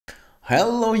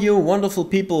Hello, you wonderful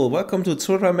people. Welcome to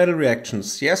Ultra Metal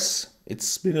Reactions. Yes,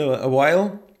 it's been a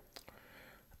while.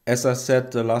 As I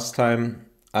said the last time,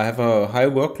 I have a high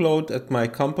workload at my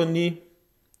company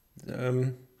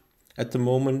at the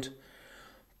moment.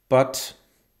 But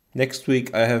next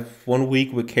week I have 1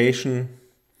 week vacation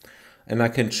and I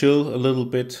can chill a little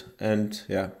bit. And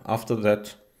yeah, after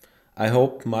that, I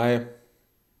hope my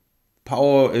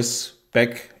power is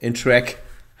back in track.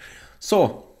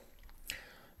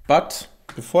 But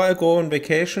before I go on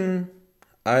vacation,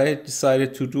 I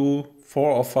decided to do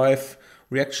 4 or 5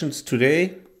 reactions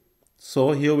today.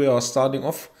 So here we are starting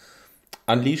off.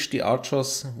 Unleash the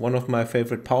Archers, one of my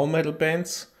favorite power metal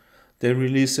bands. They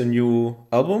release a new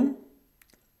album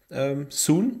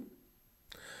soon.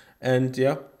 And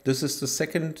yeah, this is the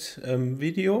second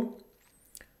video.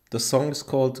 The song is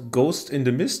called Ghost in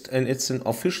the Mist and it's an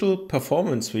official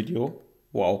performance video.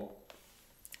 Wow,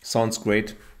 sounds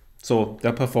great. So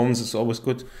their performance is always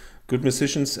good. Good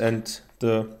musicians, and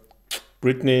the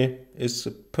Britney is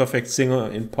a perfect singer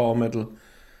in power metal.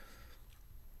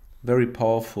 Very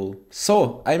powerful.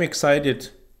 So I'm excited.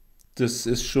 This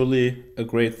is surely a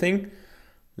great thing.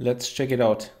 Let's check it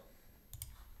out.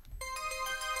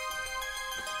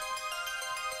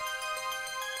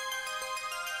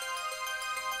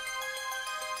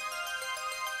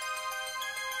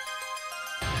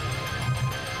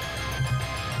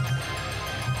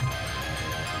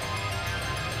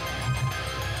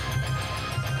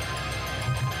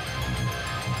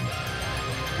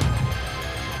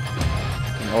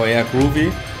 Oh yeah,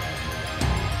 groovy.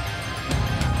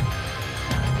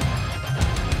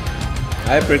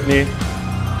 Hi Britney.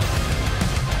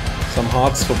 Some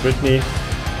hearts for Britney.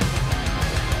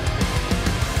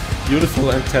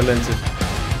 Beautiful and talented.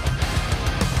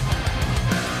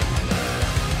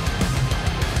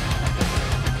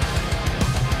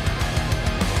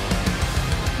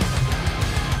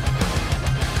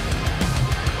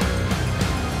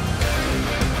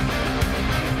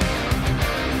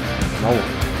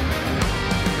 No.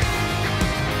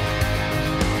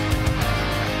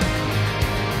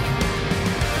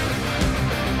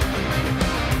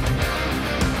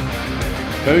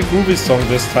 Very groovy song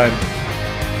this time.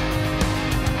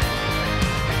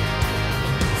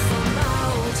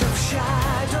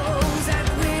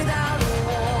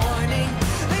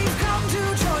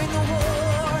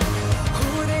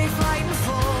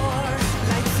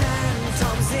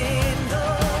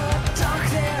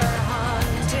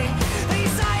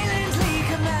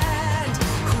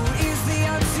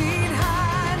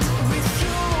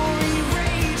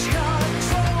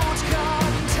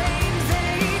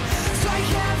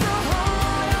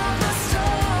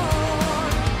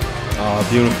 Ah,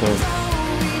 beautiful.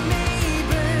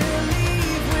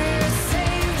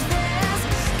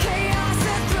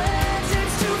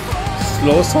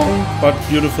 Slow song, but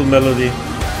beautiful melody.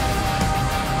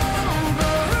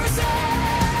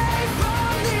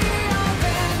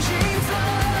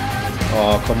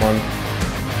 Oh, come on.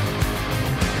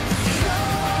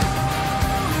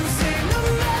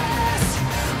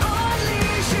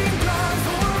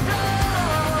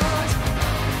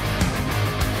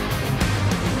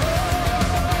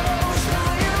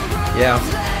 Yeah.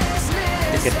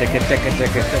 Take it.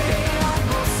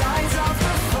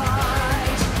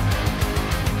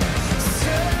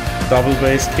 Double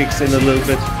bass kicks in a little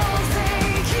bit.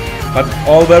 But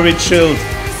all very chilled.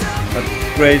 But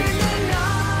great.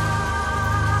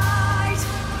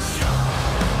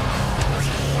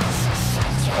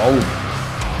 Oh.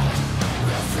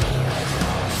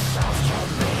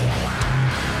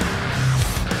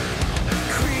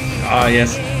 Ah,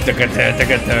 yes. Take it.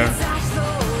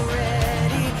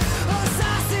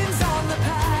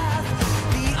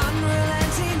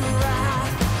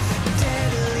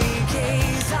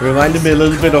 Reminded me a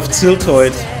little bit of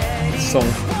Tiltoid song.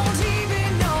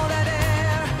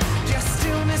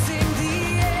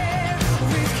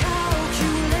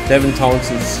 Devin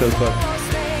Townsend's Tiltoid.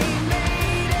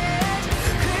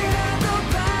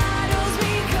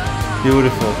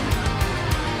 Beautiful.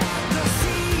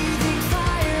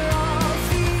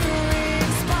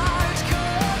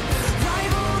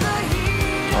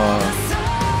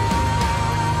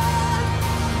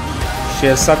 She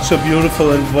has such a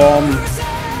beautiful and warm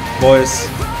voice.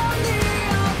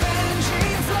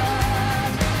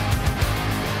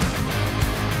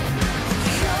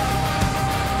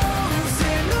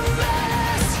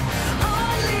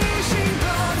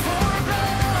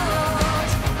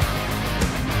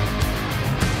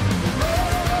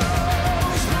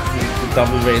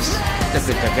 Double bass.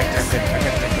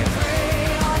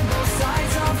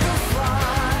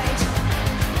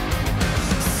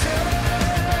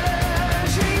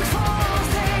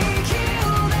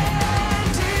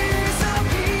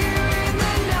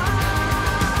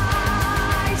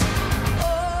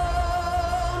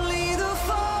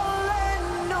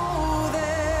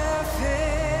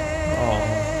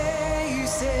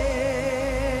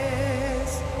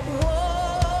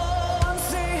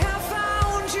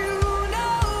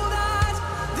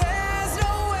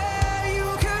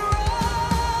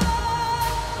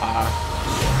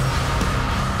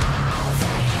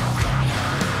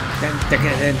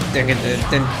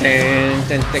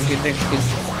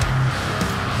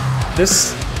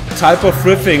 This type of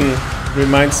riffing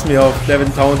reminds me of Devin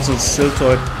Townsend's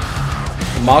Siltoid,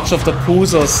 March of the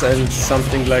Poozers and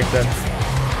something like that.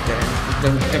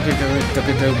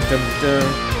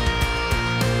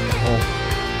 Oh.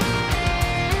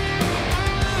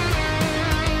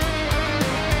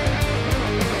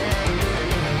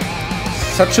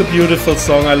 Such a beautiful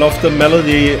song. I love the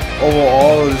melody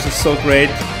overall. This is so great.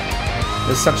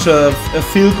 It's such a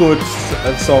feel-good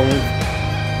song.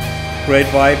 Great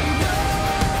vibe.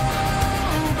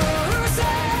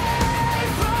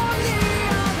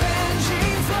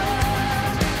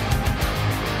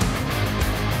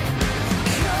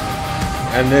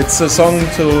 And it's a song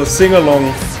to sing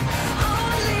along.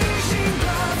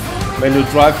 When you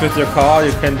drive with your car,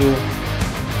 you can do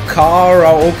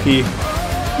karaoke.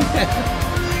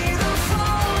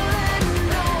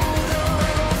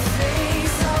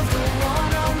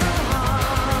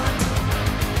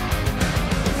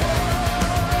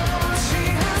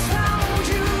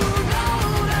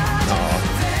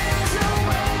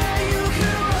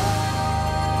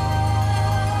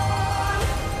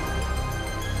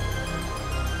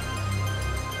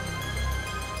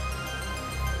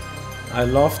 I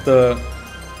love the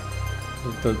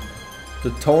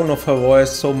tone of her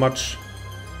voice so much.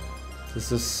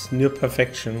 This is near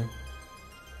perfection.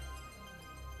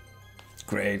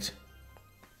 Great.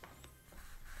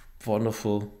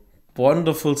 Wonderful.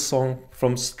 Wonderful song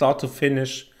from start to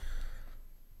finish.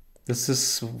 This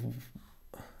is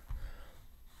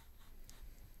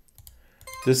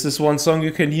one song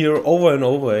you can hear over and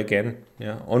over again,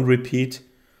 yeah, on repeat,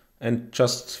 and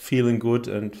just feeling good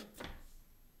and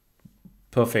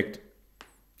perfect.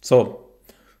 So,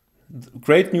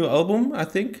 great new album, I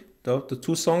think. The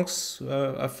two songs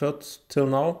I've heard till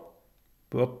now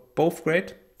were both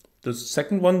great. The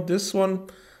second one, this one,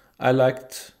 I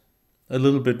liked a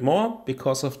little bit more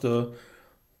because of the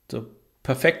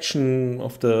perfection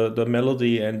of the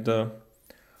melody and the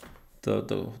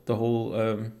whole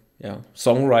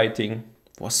songwriting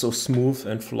was so smooth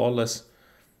and flawless.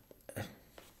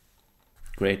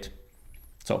 Great.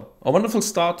 So, a wonderful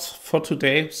start for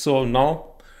today. So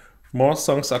now more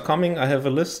songs are coming. I have a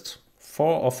list,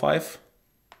 4 or 5.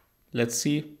 Let's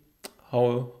see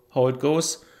how it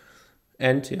goes.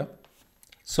 And yeah,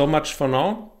 so much for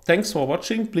now. Thanks for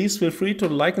watching. Please feel free to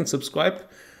like and subscribe.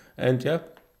 And yeah,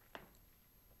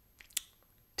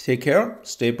 take care,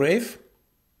 stay brave.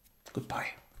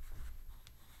 Goodbye.